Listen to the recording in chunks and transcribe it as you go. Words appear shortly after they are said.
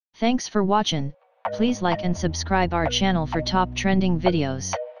Thanks for watching. Please like and subscribe our channel for top trending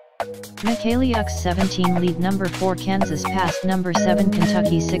videos. Mykhailiuk's 17 lead number 4 Kansas passed number 7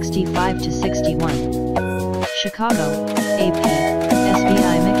 Kentucky 65-61. Chicago, AP, Svi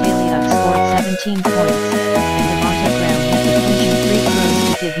Mykhailiuk scored 17 points, and Devonte Graham hit the clinching free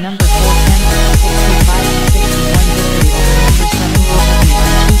throws to give number 4 Kansas a 65-61 victory over number 7 Kentucky on Tuesday night. Coach Bill Self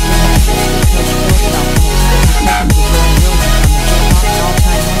in a tie for second with Roy Wilson on the Jayhawks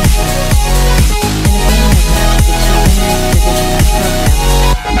all-time win chart. In a game that matched the two winningest Division I programs, the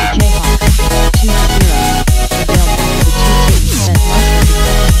Jayhawks, 2-0, prevailed after the two teams spent most of the second half trading baskets and leads.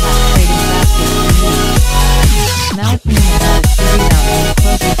 Malik Newman added 3 rebounds in the closing seconds and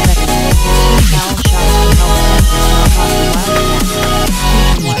hit 2 foul shots to help Kansas knock off the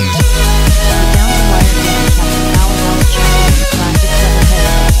Wildcats, 2-1. The down-the-wire game capped the powerhouse champions classic doubleheader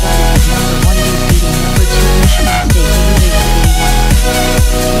that started with number 1 Duke beating number 2 Michigan State 88-81.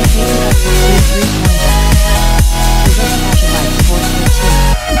 Mykhailiuk received 3 points. The Red Cashelites scored 15.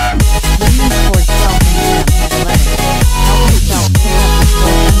 Newman scored 12 and Graham had 11. Helping Self pick up the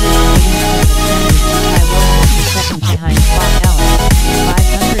score second behind Svi Mykhailiuk,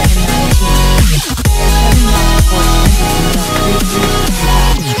 519. Kevin Knox scored 20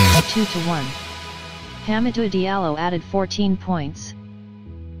 and 3 2-1. Hamidou Diallo added 14 points.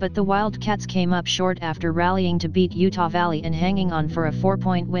 But the Wildcats came up short after rallying to beat Utah Valley and hanging on for a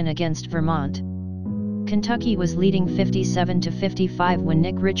 4-point win against Vermont. Kentucky was leading 57-55 when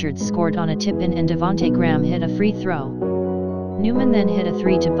Nick Richards scored on a tip-in and Devonte Graham hit a free throw. Newman then hit a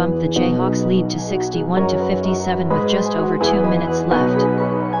 3 to bump the Jayhawks lead to 61-57 with just over 2 minutes left.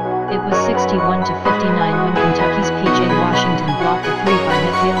 It was 61-59 when Kentucky's PJ Washington blocked a 3 by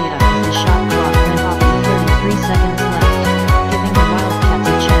Mykhailiuk as the shot clock went off with 33 seconds left, giving the Wildcats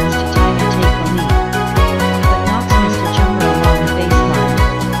a chance to tie and take the lead. But Knox missed a jumper along the baseline.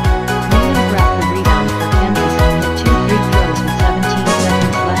 Newman grabbed the rebound for Kansas and hit 2 free throws with 17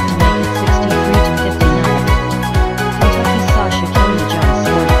 seconds left to make it 63-59. Kentucky saw Shaquille Jones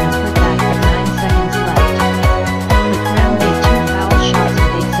score on a putback with 9 seconds left. But Graham made 2 foul shots with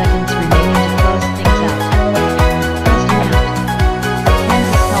 8 seconds remaining to close things out. Preston out.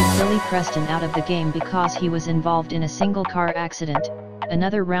 Kansas held Billy Preston out of the game because he was involved in a single-car accident,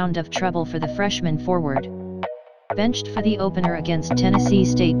 another round of trouble for the freshman forward. Benched for the opener against Tennessee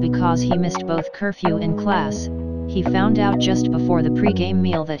State because he missed both curfew and class, he found out just before the pre-game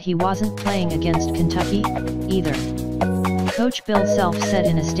meal that he wasn't playing against Kentucky, either. Coach Bill Self said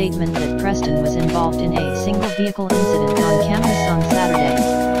in a statement that Preston was involved in a single-vehicle incident on campus on Saturday.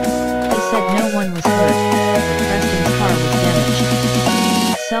 He said no one was hurt, but Preston's car was damaged.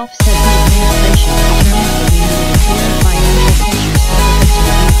 Self said the administration determined that we needed a clear financial picture specific to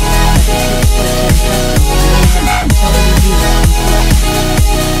the vehicle and that the 6'10" Preston will remain out until the review is complete.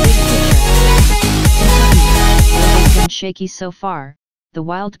 Big picture. Kentucky, though they've been shaky so far, the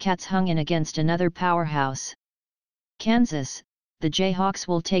Wildcats hung in against another powerhouse. Kansas, the Jayhawks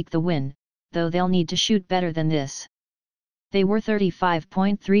will take the win, though they'll need to shoot better than this. They were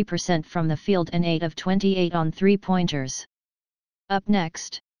 35.3% from the field and 8 of 28 on three-pointers. Up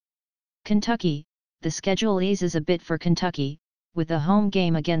next, Kentucky, the schedule eases a bit for Kentucky, with a home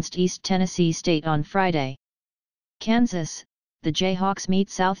game against East Tennessee State on Friday. Kansas, the Jayhawks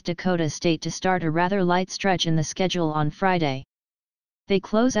meet South Dakota State to start a rather light stretch in the schedule on Friday. They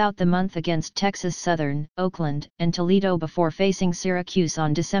close out the month against Texas Southern, Oakland, and Toledo before facing Syracuse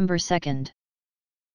on December 2nd.